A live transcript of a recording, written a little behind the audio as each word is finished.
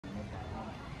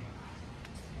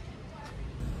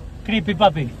Creepy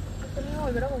puppy.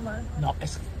 No,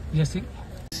 you see?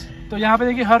 तो यहाँ पे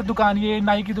देखिए हर दुकान, ये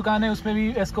नाई की दुकान है, उसमें भी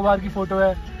एस्कोबार की फोटो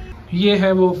है। ये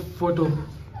है वो फोटो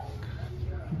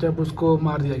जब उसको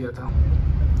मार दिया गया था।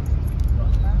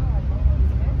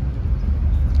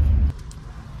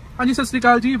 हाँ जी, सत श्री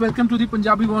अकाल जी, welcome to the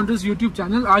Punjabi wonders YouTube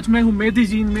channel. आज मैं हूँ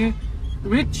मेदिल्लिन में,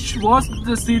 which was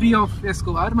the city of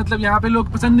Escobar. मतलब यहाँ पे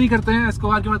लोग पसंद नहीं करते हैं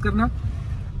एस्कोबार की बात करना,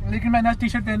 लेकिन मैंने आज टी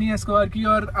शर्ट पहनी है एस्कोबार की।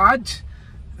 और आज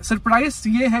सरप्राइज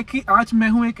ये है कि आज मैं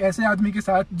हूँ एक ऐसे आदमी के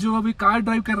साथ जो अभी कार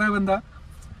ड्राइव कर रहा है बंदा।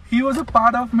 He was a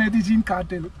part of MEDELLIN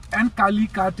cartel and Kali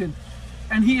cartel,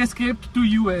 and he escaped to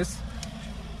US.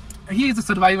 He is a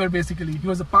survivor basically. He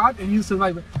was a part and he's a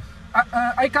survivor.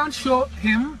 I can't show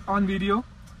him on video,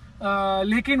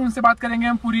 लेकिन उनसे बात करेंगे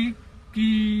हम पूरी कि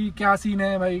क्या scene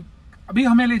है भाई। अभी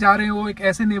हमें ले जा रहे हैं वो एक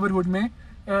ऐसे नेबरहुड में,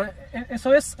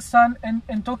 SOS San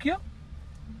Antioquio,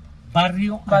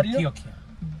 Barrio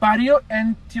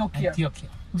Antioquio,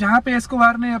 जहाँ पे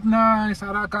एस्कोबार ने अपना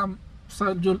सारा काम,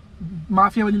 जो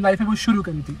माफिया वाली लाइफ है वो शुरू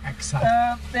करी थी।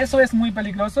 Eso es muy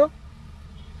peligroso.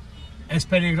 Es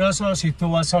peligroso si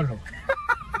tú vas solo.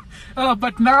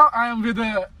 But now I'm with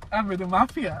the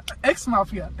mafia,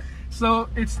 ex-mafia, so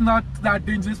it's not that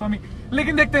dangerous for me.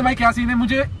 लेकिन देखते हैं भाई क्या सीन है।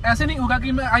 मुझे ऐसे नहीं होगा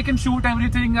कि मैं I can shoot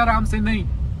everything आराम से, नहीं,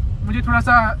 मुझे थोड़ा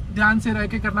सा ध्यान से रह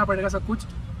के करना पड़ेगा सब कुछ,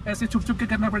 ऐसे छुप छुप के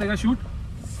करना पड़ेगा shoot.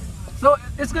 So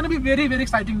it's gonna be very very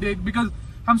exciting day because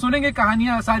हम सुनेंगे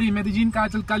कहानियां सारी मेदिल्लिन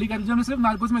काली का, जो हमने सिर्फ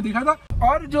नार्कोस में देखा था।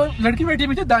 और जो लड़की बैठी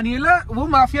मुझे दानिएला, वो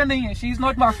माफिया नहीं है, she is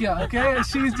not mafia, okay,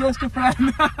 she is just a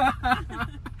friend.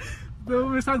 तो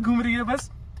मेरे साथ घूम रही है बस,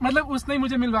 मतलब उसने ही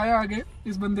मुझे मिलवाया आगे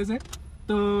इस बंदे से।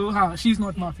 तो हाँ, she is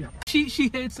not mafia.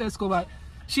 She hates Escobar,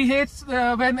 she hates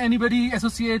when anybody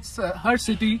associates her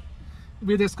city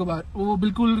with Escobar. वो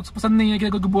बिल्कुल पसंद नहीं है कि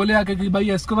कोई बोले आके कि भाई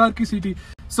एस्कोबार की city.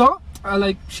 So,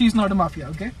 like, she's not a mafia,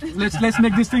 okay? Let's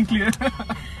make this thing clear.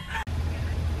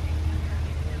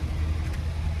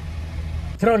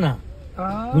 Trona.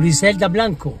 Griselda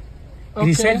Blanco. Okay.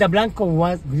 Griselda Blanco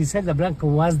was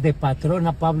the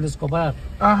patrona Pablo Escobar.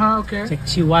 Okay. So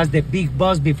she was the big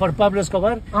boss before Pablo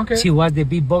Escobar. Okay. She was the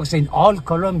big boss in all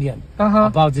Colombian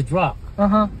about the drug. You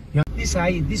know,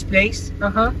 this place,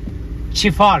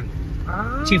 Chifal.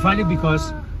 Chifal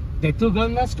because the two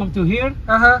gunners come to here,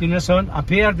 you know, son,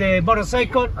 appear the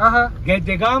motorcycle, get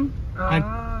the gun, and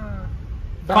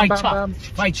five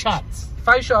shots.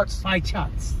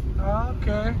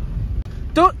 Okay.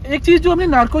 तो एक चीज जो हमने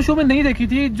narco show में नहीं देखी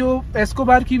थी, जो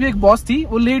एस्कोबार की भी एक बॉस थी,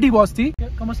 वो लेडी बॉस थी,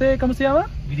 कम से आवा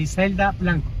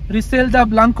ग्रिसेल्दा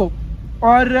ब्लांको।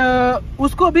 और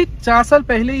उसको अभी 4 साल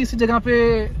पहले इसी जगह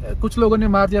पे कुछ लोगों ने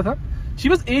मार दिया था। She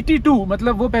was 82,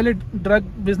 मतलब वो पहले ड्रग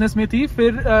बिजनेस में थी,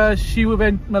 फिर she was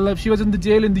in the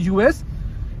jail in the US,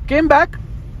 came back,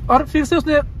 और फिर से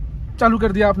उसने चालू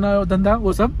कर दिया अपना धंधा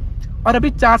वो सब। और अभी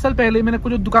 4 साल पहले मैंने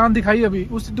कुछ दुकान दिखाई, अभी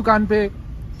उस दुकान पे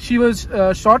she was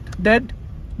shot dead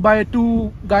by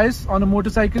 2 guys on a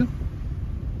motorcycle.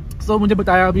 So मुझे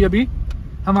बताया अभी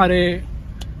हमारे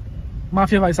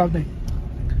माफिया भाई साहब ने।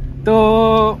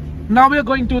 तो now we are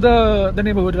going to the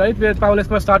neighborhood, right, where Pablo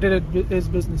Escobar started his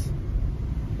business.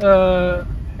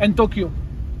 Antioquio,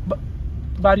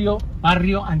 Barrio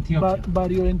Antioquio,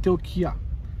 Barrio Antioquia.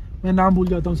 मैं नाम भूल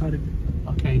जाता हूँ सारे।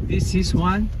 Okay, this is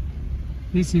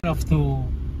of to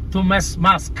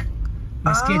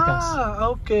mosquitos.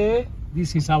 Okay.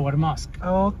 This is our mosque.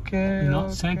 Okay. You know,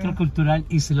 okay. Centro Cultural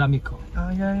Islámico.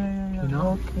 Yeah. You know?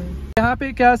 Okay. यहाँ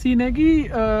पे क्या scene है कि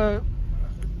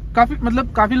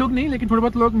काफी लोग नहीं, लेकिन थोड़े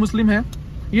बहुत लोग मुस्लिम हैं।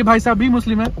 ये भाई साहब भी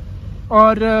मुस्लिम है।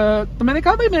 और तो मैंने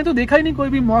कहा भाई मैंने तो देखा ही नहीं, कोई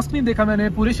भी मॉस्क नहीं देखा मैंने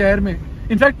पूरे शहर में,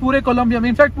 इनफैक्ट पूरे कोलंबिया में,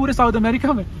 इनफैक्ट पूरे साउथ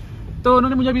अमेरिका में। तो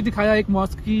उन्होंने मुझे भी दिखाया एक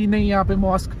मॉस्क की, नहीं यहाँ पे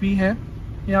मॉस्क भी है,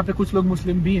 यहाँ पे कुछ लोग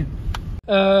मुस्लिम भी हैं।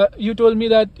 You told me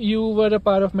that you were a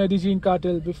part of MEDELLIN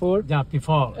cartel before. Yeah,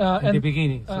 before in the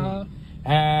beginning.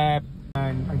 And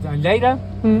later,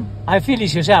 I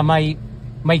finished. You say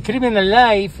my criminal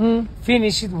life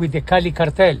finished with the Cali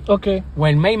cartel. Okay.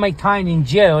 When I made my time in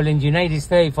jail in the United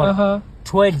States for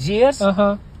 12 years.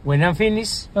 When I'm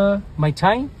finished my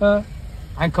time,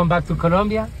 I come back to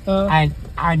Colombia, and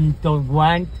I don't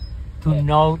want to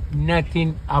know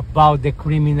nothing about the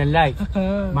criminal life.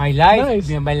 My life,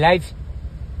 nice.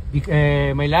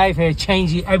 My life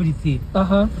changed everything.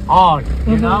 All,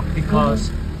 you know, because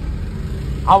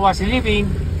I was living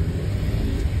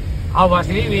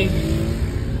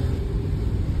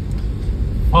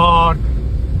for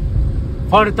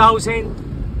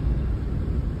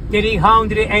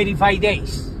 4,385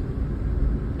 days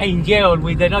in jail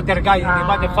with another guy in the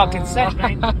motherfucking cell,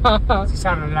 man.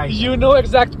 You know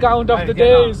exact count of the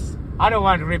days. I don't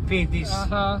want to repeat this.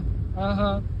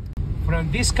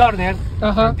 from this corner,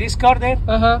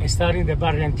 starting the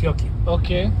Barrio Antioquio.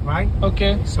 Okay. Right?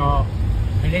 Okay. So,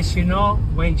 it lets you know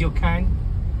when you can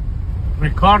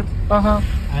record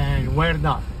and where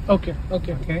not. Okay.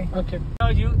 Okay.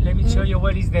 Let me show you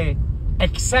what is the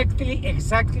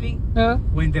exactly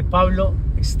when the Pablo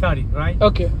started, right?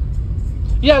 Okay.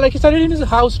 Yeah, like he started in his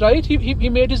house, right? He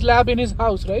made his lab in his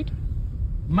house, right?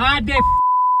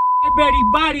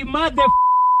 Everybody,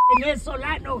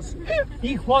 venezolanos,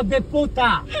 hijo de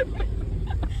puta.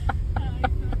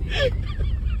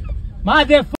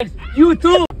 You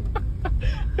too.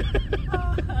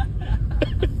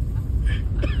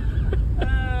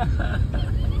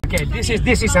 Okay, this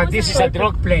is a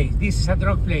drug place. This is a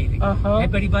drug place.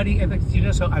 Everybody, you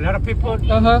know, so a lot of people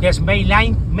just make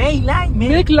line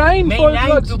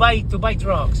drugs. to buy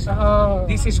drugs.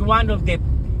 This is one of the.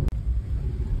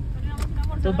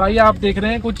 तो भाई आप देख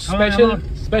रहे हैं कुछ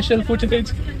special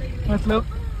footage, मतलब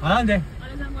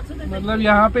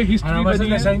यहाँ पे हिस्ट्री बनी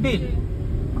है।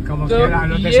 तो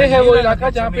ये है वो इलाका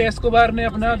जहाँ पे एस्कोबार ने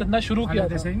अपना धंधा शुरू किया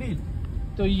था।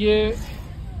 तो ये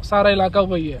सारा इलाका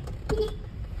वही है।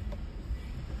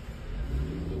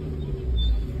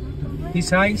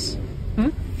 This ice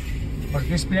for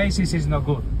this place is not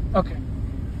good. Okay.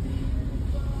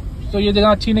 तो ये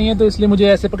जगह अच्छी नहीं है, तो इसलिए मुझे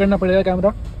ऐसे पकड़ना पड़ेगा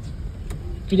कैमरा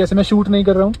कि जैसे मैं शूट नहीं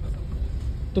कर रहा हूँ।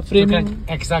 तो framing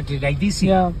exactly like this.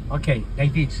 Yeah. Okay,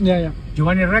 like this. Yeah. You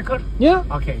want a record? Yeah.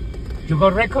 Okay. You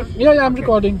got record? Yeah, I'm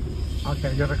recording.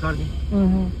 Okay, you're recording.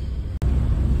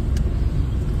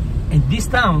 In this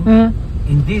town,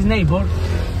 in this neighbor,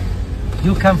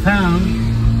 you can find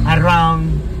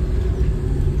around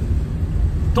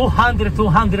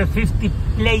 250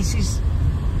 places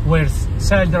where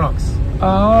sell drugs.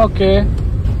 Ah, okay.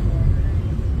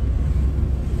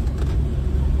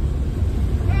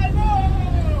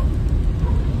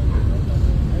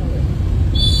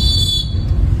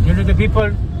 You know the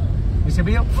people, Mr.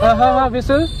 Bill?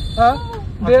 Whistle.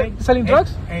 They're selling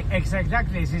drugs?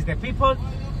 Exactly. This is the people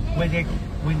when they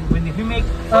make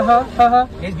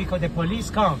it's because the police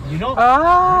come, you know?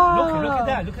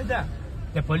 Look at that.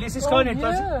 The police is coming,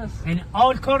 yes. In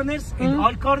all corners,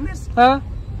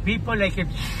 people like it,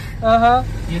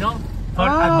 you know, for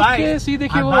advice.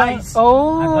 Okay, advice.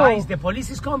 The police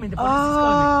is coming.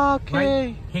 Okay.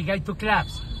 Right? He got two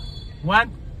claps. One.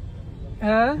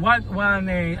 I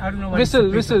don't know what.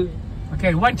 Whistle.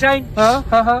 Okay, one time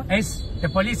is the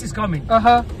police is coming.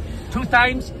 2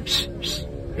 times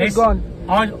it's gone.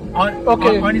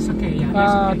 Okay. One is okay.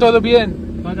 Yeah. Todo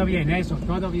bien.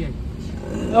 Todo bien.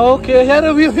 Okay यार,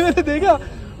 अभी मैंने देखा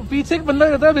पीछे एक बंदा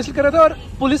रहता है, whistle कर रहा था और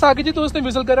पुलिस आ गई थी तो उसने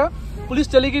विसल करा, पुलिस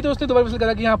चली गई तो उसने दोबारा विसल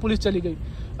करा कि हाँ पुलिस चली गई।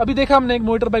 अभी देखा हमने एक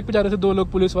मोटर बाइक पे जा रहे थे 2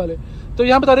 लोग पुलिस वाले, तो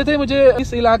यहाँ बता रहे थे मुझे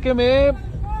इस इलाके में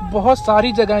बहुत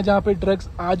सारी जगह है जहाँ पे ड्रग्स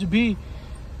आज भी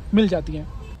मिल जाती हैं।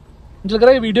 मुझे लग रहा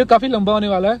है ये वीडियो काफ़ी लंबा होने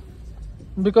वाला है,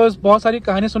 बिकॉज बहुत सारी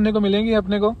कहानी सुनने को मिलेंगी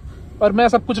अपने को, और मैं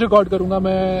सब कुछ रिकॉर्ड करूँगा।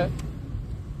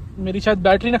 मेरी शायद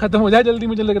बैटरी ना ख़त्म हो जाए जल्दी,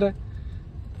 मुझे लग रहा है।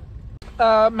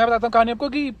 मैं बताता हूँ कहानी आपको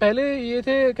कि पहले ये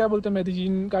थे क्या बोलते हैं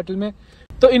मेडिलिन कार्टेल में,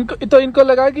 तो इनको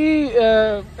लगा कि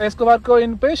एस्कोबार को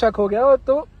इन पे शक हो गया,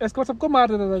 तो एस्कोबार सबको मार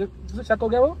देता था जिससे शक हो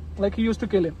गया वो, like he used to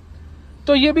kill him.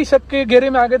 तो ये भी शक के घेरे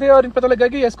में आ गए थे और इनको पता लगा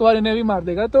कि एस्कोबार इन्हें भी मार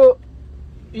देगा, तो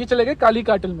ये चले गए काली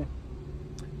कार्टेल में।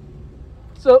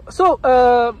 So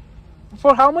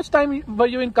for how much time were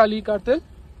you in Kali cartel?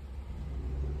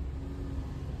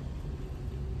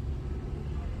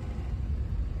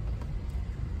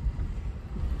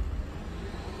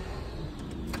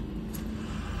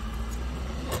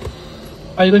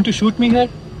 Are you going to shoot me here?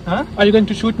 Huh? Are you going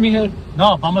to shoot me here?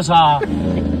 No, vamos a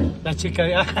la chica.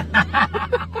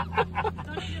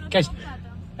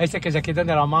 ऐसे que se quitan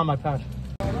de la mamá matar.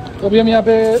 तो अभी हम यहाँ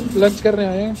पे lunch करने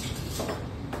आए हैं,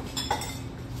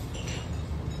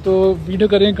 तो वीडियो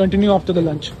करें कंटिन्यू आफ्टर द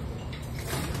लंच।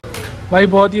 भाई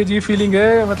बहुत ही अजीब फीलिंग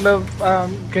है, मतलब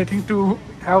getting to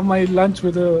have my lunch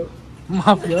with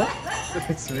mafia.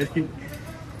 It's very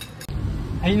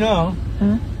I know.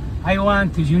 I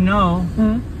want to, you know,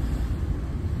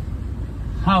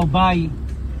 how buy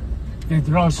the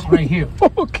drugs right here.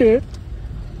 Okay.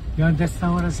 You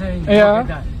understand what I'm saying?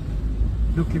 Yeah.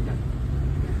 Look at that.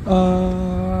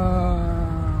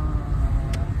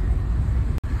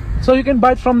 So you can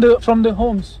buy it from the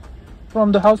homes,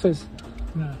 from the houses.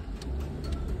 Yeah.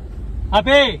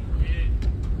 Happy.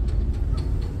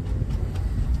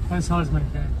 That's how my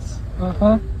friends.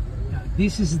 Yeah,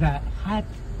 this is the hot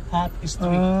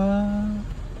street.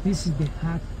 This is the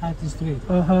hot street.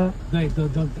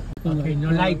 Okay, no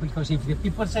lie, because if the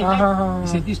people say that,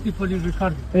 say these people is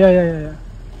recording. Yeah.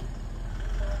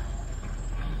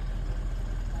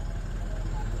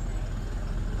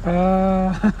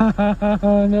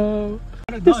 No.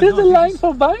 This is the line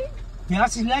for buying?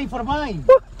 This is line for buying.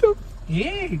 What the?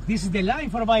 Yeah, this is the line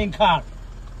for buying car.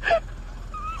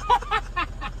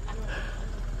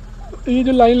 ये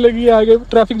जो line लगी है आगे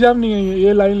traffic jam नहीं है,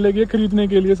 ये line लगी है खरीदने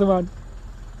के लिए सामान.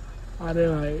 अरे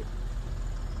भाई,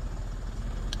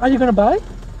 are you gonna buy?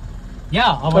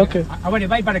 Yeah, I want to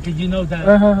buy, but you know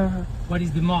what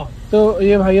is the mall? तो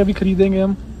ये भाई अभी खरीदेंगे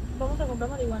हम. Vamos a comprar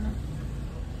marihuana.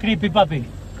 Creepy papi.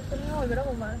 Usted no va a volver a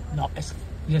fumar. No, es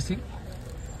sí.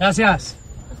 Gracias.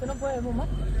 Usted no puede fumar.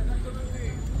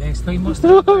 Le estoy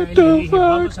mostrando a él, le dije,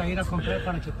 vamos a ir a comprar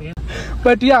para que te.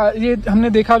 But yeah, ये हमने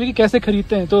देखा भी कि कैसे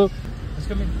खरीदते हैं. तो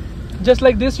just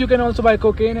like this, you can also buy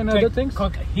cocaine and other things.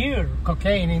 Here,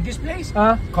 cocaine in this place.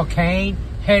 Cocaine,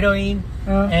 heroin,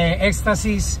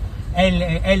 ecstasies,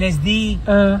 LSD,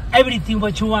 everything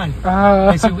what you want.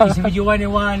 If you want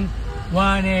one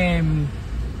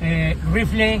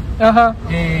rifle,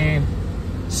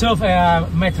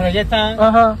 metralleta,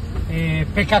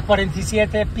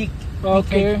 PK-47,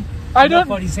 Okay.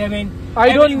 PK-47.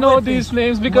 I don't know these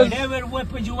names because whatever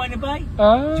weapon you want to buy,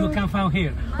 you can find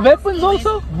here. Weapons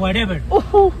also? Whatever.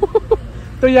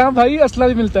 तो यहाँ भाई असला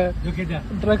भी मिलता है. Look at that.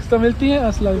 Drugs तो मिलती हैं,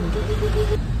 असला भी मिलता है.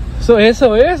 So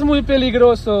eso es muy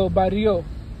peligroso, Barrio.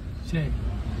 Sí.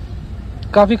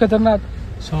 काफी खतरनाक.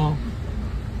 So.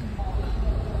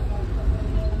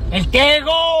 El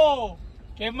Tego,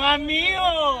 que más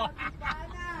mío.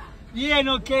 Bien,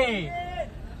 okay.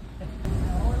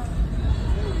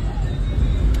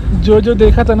 जो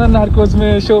देखा था ना नार्कोस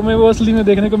में शो में वो असली में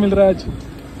देखने को मिल रहा है आज.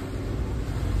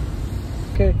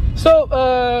 Okay. So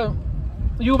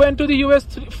you went to the US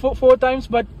four times,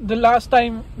 but the last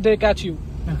time they catch you.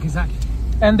 Exactly.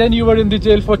 And then you were in the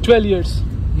jail for 12 years.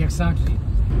 Exactly.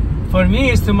 For me,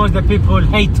 it's the most the people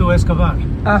hate to Escobar.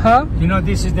 You know,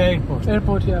 this is the airport.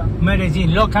 Airport, yeah.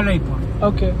 Medellin, local airport.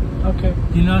 Okay.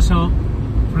 You know, so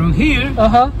from here,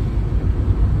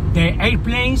 the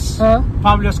airplanes,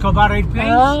 Pablo Escobar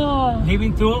airplanes,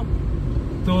 leaving to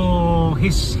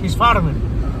his farm.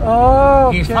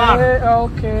 Oh, his farm.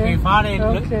 Okay. His farm.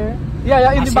 Okay.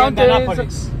 Yeah, in the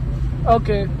mountains.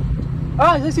 Okay.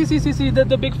 See,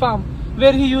 the big farm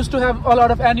where he used to have a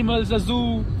lot of animals, a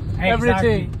zoo,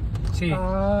 everything. Sí,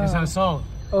 eso so.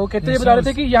 Okay, तो ये बता रहे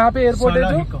थे कि यहाँ पे airport है जो,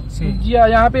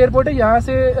 यहाँ पे एयरपोर्ट है, यहाँ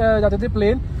से जाते थे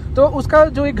प्लेन. तो उसका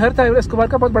जो एक घर था एस्कोबार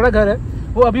का, बहुत बड़ा घर है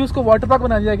वो, अभी उसको वाटर पार्क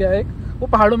बना दिया गया है. वो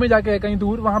पहाड़ों में जाके है कहीं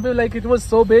दूर. वहाँ पे like it was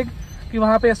so big कि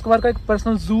वहाँ पे एस्कोबार का एक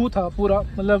पर्सनल जू था पूरा.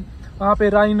 मतलब वहाँ पे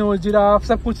राइनो, जिराफ,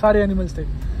 सब कुछ सारे एनिमल्स थे.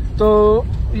 तो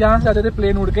यहाँ से जाते थे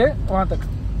प्लेन उड़ के वहाँ तक.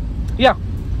 या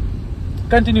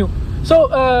continue. So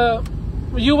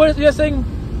you were saying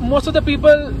most of the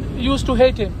people used to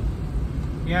hate him.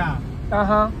 Yeah.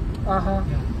 Yeah.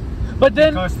 But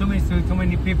then because too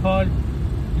many people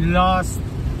lost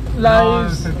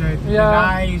lives,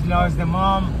 lost the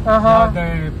mom, lost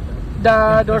the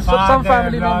dad, or father, some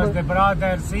family lost member, the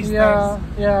brothers, sisters,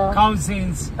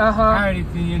 cousins,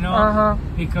 everything, you know,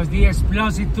 because they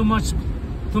exploded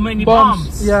too many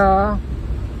bombs. Yeah.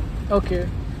 Okay.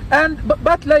 And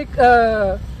but like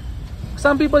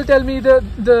some people tell me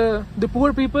the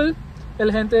poor people,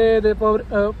 el gente, the poor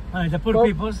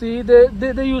people. See,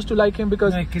 they used to like him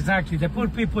because exactly the poor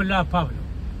people love Pablo.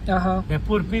 The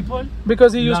poor people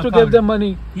because he used to give them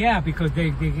money. Yeah, because they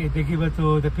give it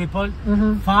to the people.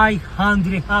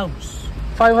 500 house.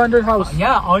 500 house.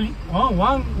 Yeah, only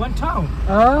one town.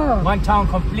 One town,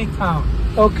 complete town.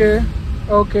 Okay.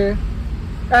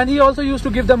 And he also used to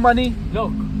give them money.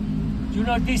 Look, you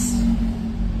know this,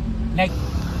 like.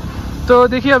 तो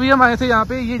देखिए अभी हम आए थे यहाँ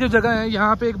पे. ये जो जगह है,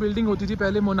 यहाँ पे एक बिल्डिंग होती थी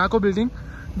पहले, मोनाको बिल्डिंग,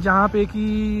 जहाँ पे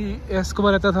कि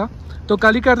एस्कोबार रहता था. तो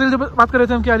काली कार्टेल जब बात कर रहे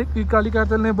थे हम, काली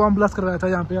कार्टेल ने बॉम्ब ब्लास्ट करवाया था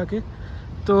यहाँ पे आके.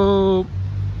 तो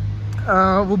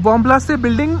वो बॉम्ब ब्लास्ट से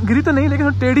बिल्डिंग गिरी तो नहीं,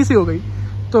 लेकिन टेढ़ी सी हो गई.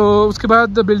 तो उसके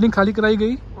बाद बिल्डिंग खाली कराई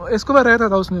गई. एस्कोबार रहता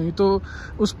था उसमें. तो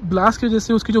उस ब्लास्ट की वजह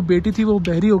से उसकी जो बेटी थी वो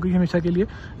बहरी हो गई हमेशा के लिए.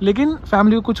 लेकिन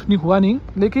फैमिली को कुछ नहीं हुआ नहीं,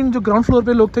 लेकिन जो ग्राउंड फ्लोर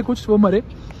पे लोग थे कुछ वो मरे.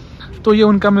 तो ये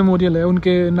उनका मेमोरियल है,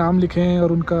 उनके नाम लिखे हैं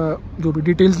और उनका जो भी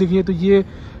डिटेल्स लिखी है. तो ये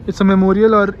इट्स अ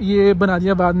मेमोरियल, और ये बना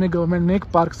दिया बाद में गवर्नमेंट ने एक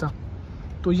पार्क सा.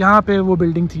 तो यहाँ पे वो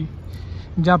बिल्डिंग थी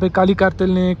जहाँ पे काली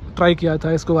कार्टेल ने ट्राई किया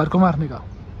था एस्कोबार को मारने का.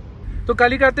 तो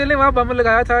काली कार्टेल ने वहाँ बम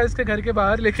लगाया था इसके घर के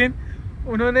बाहर, लेकिन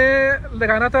उन्होंने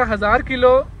लगाना था 1000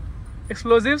 किलो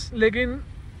एक्सप्लोजिव्स, लेकिन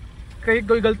कहीं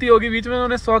कोई गलती होगी बीच में,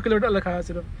 उन्होंने 100 किलो लगाया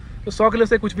सिर्फ. तो 100 किलो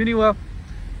से कुछ भी नहीं हुआ.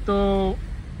 तो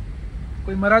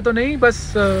कोई मरा तो नहीं,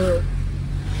 बस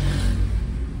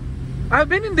I've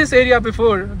been in this area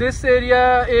before. This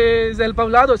area is El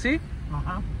Poblado, see?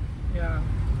 Yeah.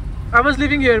 I was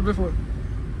living here before.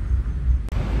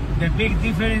 The big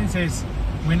difference is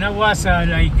when I was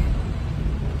like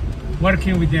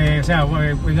working with the,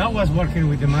 when I was working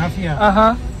with the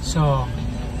mafia, so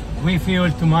we feel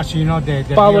too much, you know, the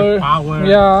power, power,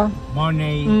 yeah,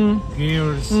 money,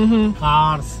 girls,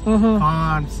 cars,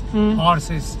 farms,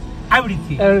 horses,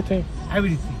 everything.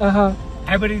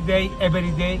 Every day,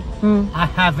 I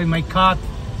have in my cart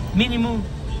minimum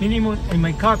in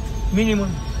my cart minimum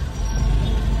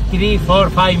 3, 4,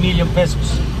 5 million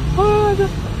pesos.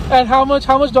 And how much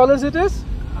dollars it is?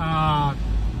 Or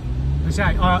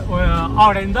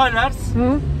in dollars,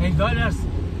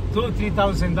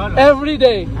 $2,000-3,000 every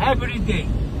day. Every day.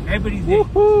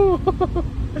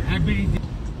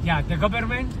 Yeah, the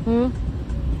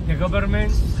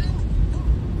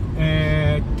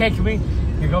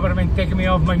government take me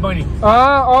off my money.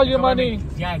 All your money.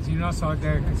 Yes, you know, so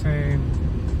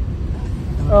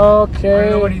okay. I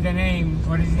don't know what is the name.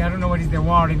 I don't know what is the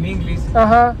word in English.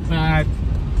 But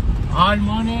all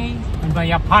money and my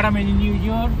apartment in New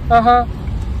York.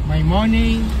 My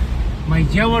money, my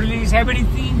jewelries,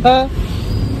 everything.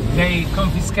 They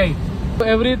confiscate.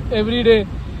 Every day,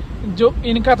 जो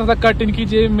इनका था cut इनकी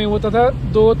जेब में होता था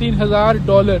 $2-3 हज़ार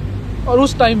और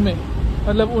उस टाइम में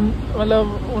मतलब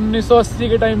 1980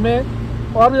 के टाइम में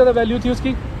और भी ज़्यादा वैल्यू थी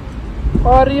उसकी।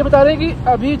 और ये बता रहे हैं कि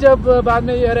अभी जब बाद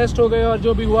में ये अरेस्ट हो गए और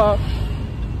जो भी हुआ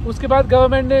उसके बाद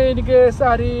गवर्नमेंट ने इनके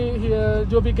सारी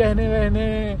जो भी गहने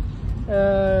वहने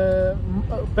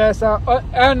पैसा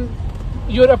and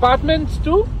your apartments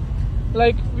to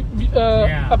like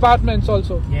apartments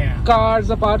also, cars,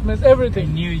 apartments, everything.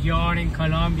 In New York, in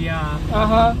Colombia,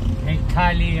 in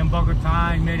Cali, in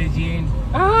Bogota, in Medellin.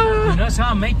 You know, so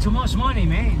I make too much money,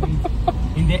 man.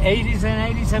 In the 80s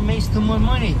and 90s, I made too much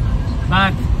money.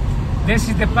 But this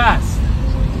is the past.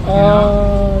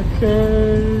 Okay.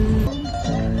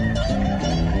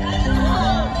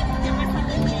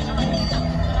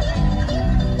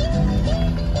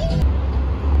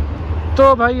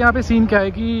 तो भाई यहाँ पे scene क्या है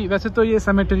कि वैसे तो ये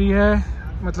सेमेटरी है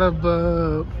मतलब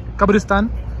कब्रिस्तान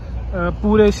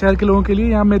पूरे शहर के लोगों के लिए,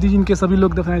 यहाँ मेडिजिन के सभी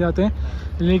लोग दफनाए जाते हैं,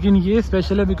 लेकिन ये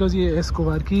स्पेशल है बिकॉज ये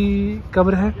एस्कोबार की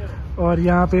कब्र है और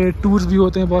यहाँ पे टूर्स भी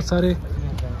होते हैं बहुत सारे।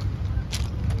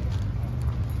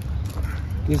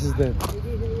 This is the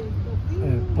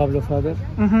Pablo father,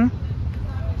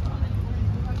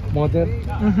 mother,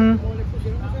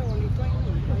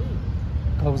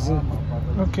 cousin.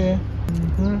 Okay.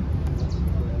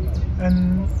 And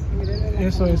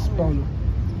eso es Pablo.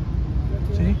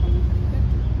 See?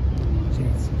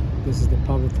 Yes. This is the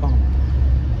Pablo town.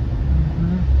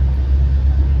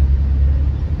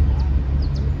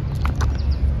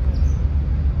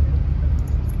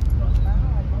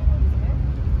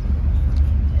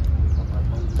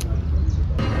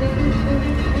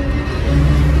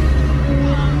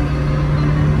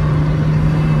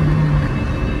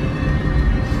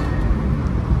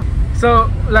 So,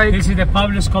 like this is the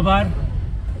Pablo Escobar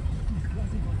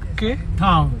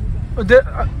town.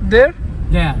 There?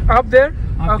 Yeah. Up there?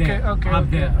 Up okay, there. okay, Up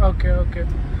okay, there. okay.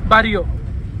 Barrio.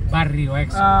 Barrio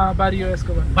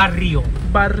Escobar.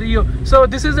 Barrio. So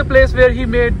this is the place where he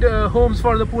made homes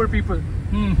for the poor people.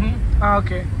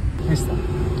 Okay.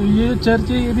 तो ये church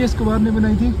है, ये भी Escobar ने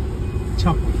बनाई थी।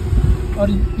 और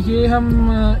ये हम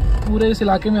पूरे इस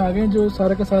इलाके में आ गए जो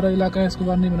सारा का सारा इलाका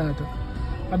एस्कोबार ने बनाया था।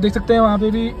 आप देख सकते हैं वहाँ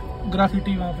पे भी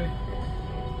ग्राफिटी वहाँ पे।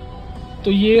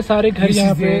 तो ये सारे घर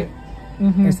यहाँ पे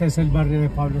este es el barrio de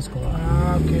Pablo Escobar.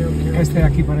 Okay. Este de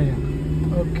aquí para allá.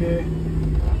 Okay.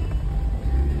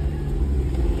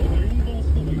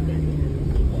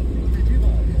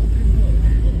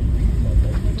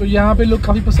 तो यहाँ पे लोग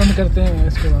काफी पसंद करते हैं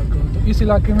एस्कोबार को। तो इस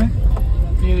इलाके में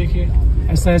ये देखिए,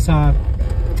 esta es a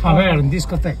ver,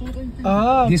 discoteca.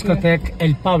 Discoteca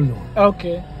El Pablo.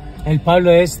 Okay. El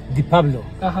Pablo es de Pablo.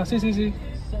 Sí.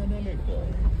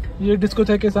 ये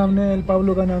डिस्कोथेक के सामने एल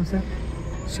पाब्लो का नाम से।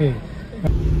 Sí.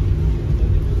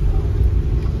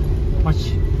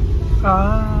 sí.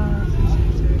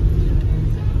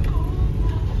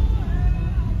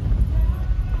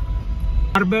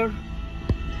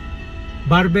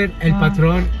 Barber, el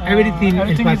patrón, everything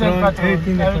el patrón,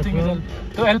 everything el patrón.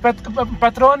 तो L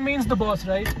patrón means the boss,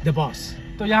 right? The boss.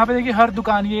 तो यहाँ पे देखिए हर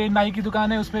दुकान, ये नाई की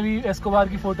दुकान है, उसमें भी एस्कोबार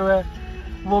की फोटो है।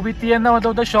 वो भी तिएंदा मतलब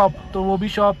होता है शॉप, तो वो भी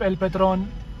शॉप एल पेट्रोन,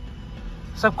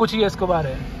 सब कुछ ही एस्कोबार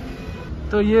है।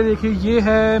 तो ये देखिए, ये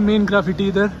है मेन ग्राफिटी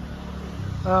इधर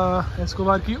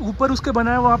एस्कोबार की। ऊपर उसके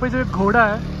बना है वहाँ पे जो एक घोड़ा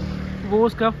है, वो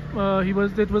उसका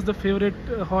it was the favourite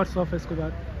horse of Escobar.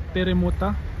 तेरे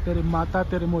माता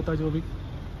तेरे मोता जो भी।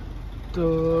 तो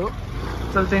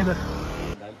चलते हैं इधर।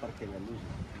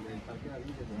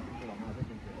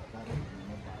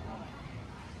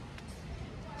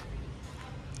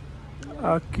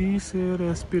 आकी से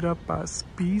रेस्पिरा पास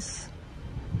पीस।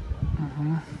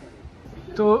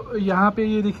 तो यहाँ पे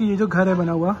ये देखिए, ये जो घर है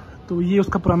बना हुआ, तो ये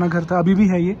उसका पुराना घर था, अभी भी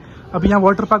है ये। अभी यहाँ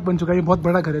वाटर पार्क बन चुका है, ये बहुत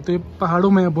बड़ा घर है। तो ये पहाड़ों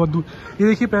में है बहुत दूर। ये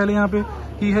देखिए पहले यहाँ पे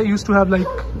ही है, used to have like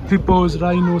hippos,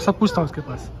 rhino, सब कुछ था उसके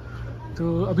पास।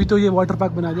 तो अभी तो ये वाटर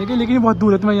पार्क बना दिया गया, लेकिन ये बहुत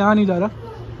दूर है तो मैं यहाँ नहीं जा रहा।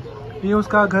 ये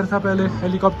उसका घर था पहले,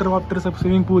 हेलीकॉप्टर वाप्टर सब,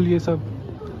 स्विमिंग पूल ये सब।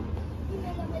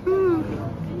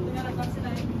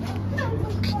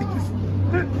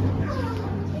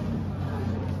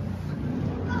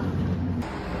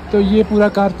 तो ये पूरा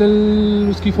कार्टेल,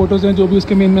 उसकी फ़ोटोज़ हैं, जो भी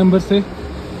उसके मेन मेंबर्स थे।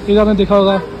 ये आपने देखा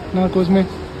होगा नार्कोस में।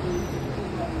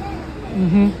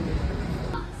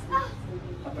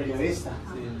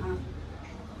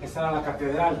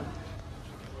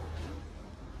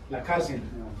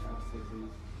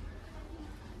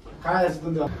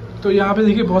 तो यहाँ पे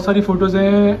देखिए बहुत सारी फ़ोटोज़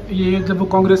हैं। ये जब वो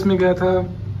कांग्रेस में गया था,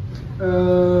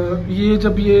 ये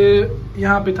जब ये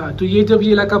यहाँ पे था, तो ये जब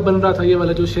ये इलाका बन रहा था, ये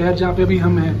वाला जो शहर जहाँ पे अभी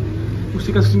हम हैं,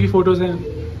 उसी कंस्ट्रक्शन की फ़ोटोज़ हैं।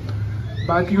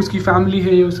 बाकी उसकी फैमिली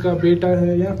है, ये उसका बेटा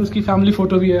है, यहाँ पे उसकी फैमिली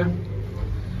फ़ोटो भी है।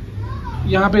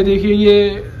 यहाँ पे देखिए ये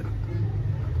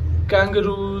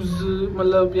कैंगरूज,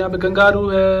 मतलब यहाँ पे कंगारू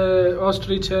है,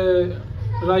 ऑस्ट्रिच है,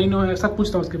 राइनो है, सब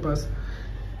कुछ था उसके पास।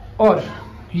 और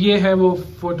ये है वो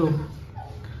फ़ोटो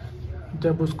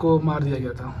जब उसको मार दिया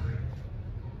गया था।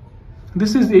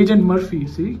 This is agent Murphy,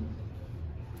 see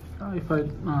if I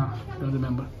don't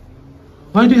remember.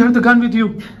 Why do you have the gun with you?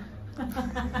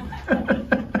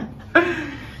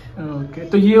 Okay,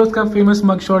 तो ये उसका फेमस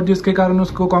मग शॉट जिसके कारण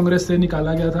उसको कांग्रेस से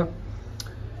निकाला गया था।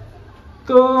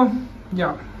 तो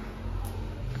या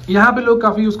यहाँ पे लोग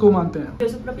काफी उसको मानते हैं।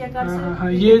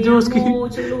 हाँ, ये जो उसकी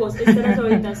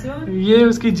ये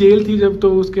उसकी जेल थी जब,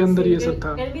 तो उसके अंदर ये सब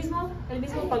था।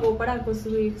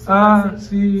 हाँ,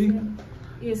 सी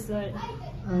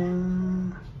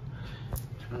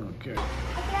ओके।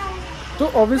 तो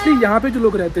ऑब्वियसली यहाँ पे जो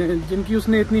लोग रहते हैं, जिनकी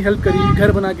उसने इतनी हेल्प करी,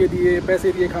 घर बना के दिए,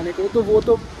 पैसे दिए खाने को, तो वो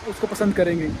तो उसको पसंद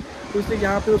करेंगे। तो इसलिए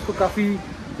यहाँ पे उसको काफ़ी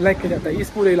लाइक किया जाता है इस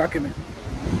पूरे इलाके में।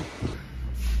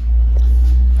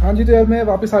 हाँ जी, तो यार मैं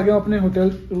वापस आ गया हूँ अपने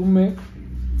होटल रूम में।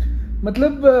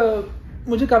 मतलब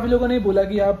मुझे काफ़ी लोगों ने बोला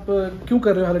कि आप क्यों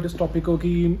कर रहे हो हालांकि इस टॉपिक को,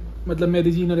 कि मतलब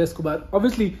मेडेलिन और Escobar.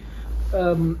 Obviously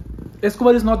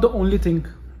Escobar is not the only thing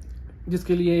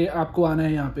जिसके लिए आपको आना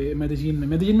है यहाँ पे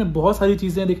मेडेलिन में बहुत सारी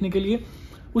चीज़ें देखने के लिए।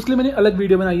 उसके लिए मैंने अलग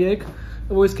वीडियो बनाई है एक,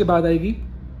 वो इसके बाद आएगी।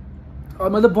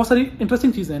 और मतलब बहुत सारी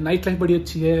इंटरेस्टिंग चीज़ें हैं। नाइट लाइफ बड़ी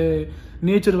अच्छी है,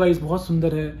 नेचर वाइज बहुत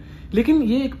सुंदर है। लेकिन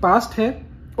ये एक पास्ट है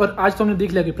और आज तो हमने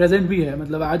देख लिया कि प्रेजेंट भी है।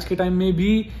 मतलब आज के टाइम में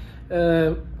भी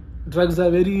drugs are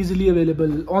very easily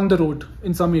available on the road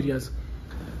in some areas.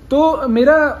 तो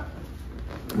मेरा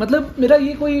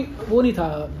ये कोई वो नहीं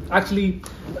था एक्चुअली।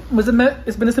 मतलब मैं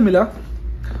इस बंदे से मिला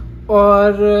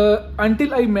और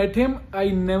until I met him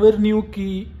I never knew कि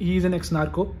he is an x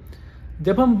narco.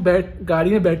 जब हम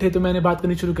गाड़ी में बैठे तो मैंने बात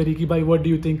करनी शुरू करी कि भाई what do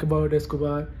you think about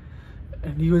Escobar,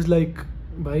 and he was like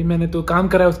भाई मैंने तो काम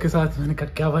करा है उसके साथ। मैंने कहा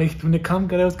क्या भाई तुमने काम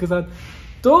करा है उसके साथ?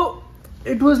 तो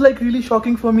it was like really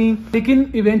shocking for me. लेकिन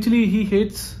इवेंचुअली ही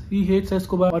हेट्स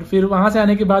एस्कोबार। और फिर वहाँ से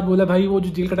आने के बाद बोला भाई वो जो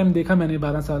जेल का टाइम देखा मैंने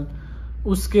 12 साल,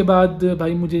 उसके बाद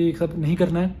भाई मुझे ये सब नहीं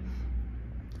करना है।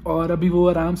 और अभी वो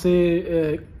आराम से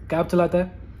कैब चलाता है।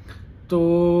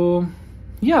 तो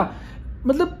या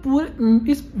मतलब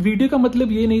पूरे इस वीडियो का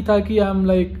मतलब ये नहीं था कि I am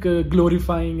like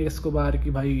glorifying Escobar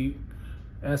कि भाई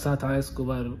ऐसा था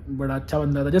एस्कोबार, बड़ा अच्छा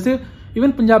बंदा था। जैसे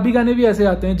इवन पंजाबी गाने भी ऐसे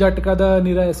आते हैं, जट का दा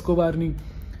निरा एस्कोबार नहीं।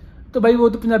 तो भाई वो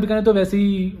तो पंजाबी गाने तो वैसे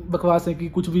ही बकवास है कि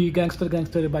कुछ भी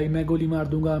गैंगस्टर है भाई, मैं गोली मार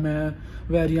दूंगा, मैं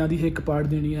वैरियां दी हिक पाड़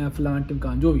देनी है, फलान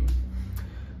टिमकान जो भी।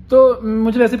 तो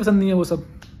मुझे वैसे पसंद नहीं है वो सब।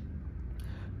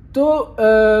 तो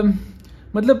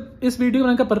मतलब इस वीडियो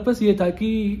बनाने का पर्पस ये था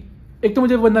कि एक तो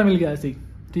मुझे बंदा मिल गया ऐसे ही,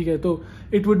 ठीक है। तो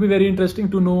it would be very interesting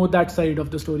to know that side of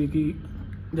the story कि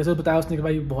जैसे बताया उसने कि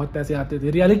भाई बहुत पैसे आते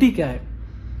थे, रियलिटी क्या है,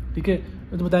 ठीक है।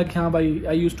 तो बताया कि हाँ भाई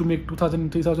I used to make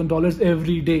 $2,000-3,000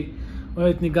 every day, और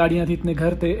इतनी गाड़ियाँ थी, इतने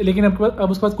घर थे। लेकिन अब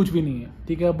उसके पास कुछ भी नहीं है,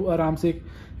 ठीक है। अब आराम से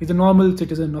is a normal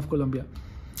citizen of Columbia.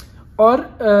 और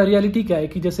रियलिटी क्या है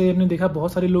कि जैसे हमने देखा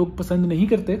बहुत सारे लोग पसंद नहीं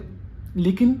करते,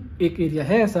 लेकिन एक एरिया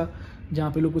है ऐसा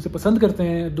जहाँ पे लोग उसे पसंद करते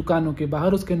हैं। दुकानों के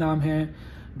बाहर उसके नाम है,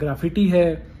 ग्राफिटी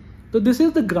है। तो this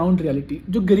is the ground reality.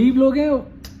 जो गरीब लोग हैं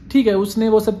ठीक है, उसने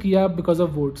वो सब किया बिकॉज ऑफ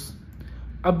वोट्स।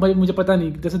 अब भाई मुझे पता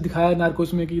नहीं, जैसे दिखाया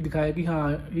नार्कोस में कि दिखाया कि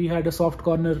हाँ he had a soft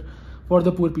corner for the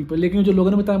poor people. लेकिन जो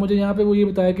लोगों ने बताया मुझे यहाँ पे वो ये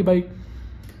बताया कि भाई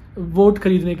वोट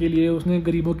खरीदने के लिए उसने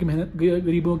गरीबों की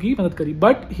मदद करी।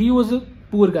 But he was a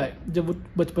poor guy जब वो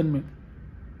बचपन में।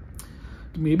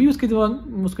 तो मे बी उसके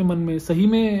मन में सही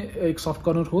में एक सॉफ्ट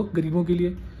कॉर्नर हो गरीबों के लिए,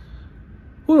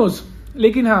 हु नोज।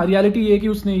 लेकिन हाँ रियलिटी ये कि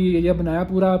उसने ये एरिया बनाया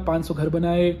पूरा, 500 घर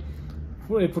बनाए,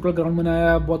 एक फुटबॉल ग्राउंड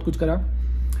बनाया, बहुत कुछ करा।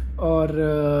 और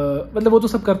मतलब वो तो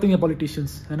सब करते ही हैं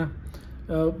पॉलिटिशियंस, है ना।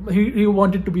 He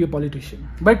wanted to be a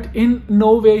politician but in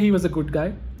no way he was a good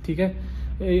guy, ठीक है।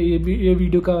 ये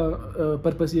वीडियो का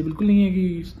पर्पस ये बिल्कुल नहीं है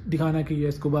कि दिखाना कि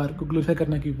एस्कोबार को ग्लोरीफाई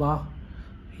करना कि वाह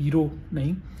हीरो,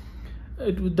 नहीं।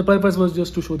 The purpose was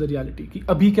just to show the reality कि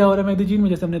अभी क्या हो रहा है मेदेलिन में,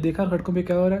 जैसे हमने देखा सड़कों पे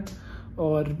क्या हो रहा है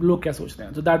और लोग क्या सोचते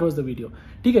हैं। So that was the video,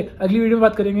 ठीक है। अगली वीडियो में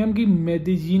बात करेंगे हम कि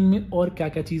मेदेलिन में और क्या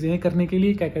क्या चीज़ें हैं करने के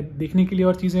लिए, क्या क्या देखने के लिए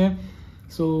और चीज़ें हैं।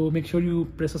 So make sure you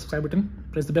press the subscribe button,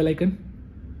 press the bell icon,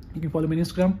 you can follow me on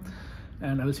Instagram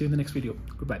and I will see you in the next video.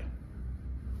 Goodbye.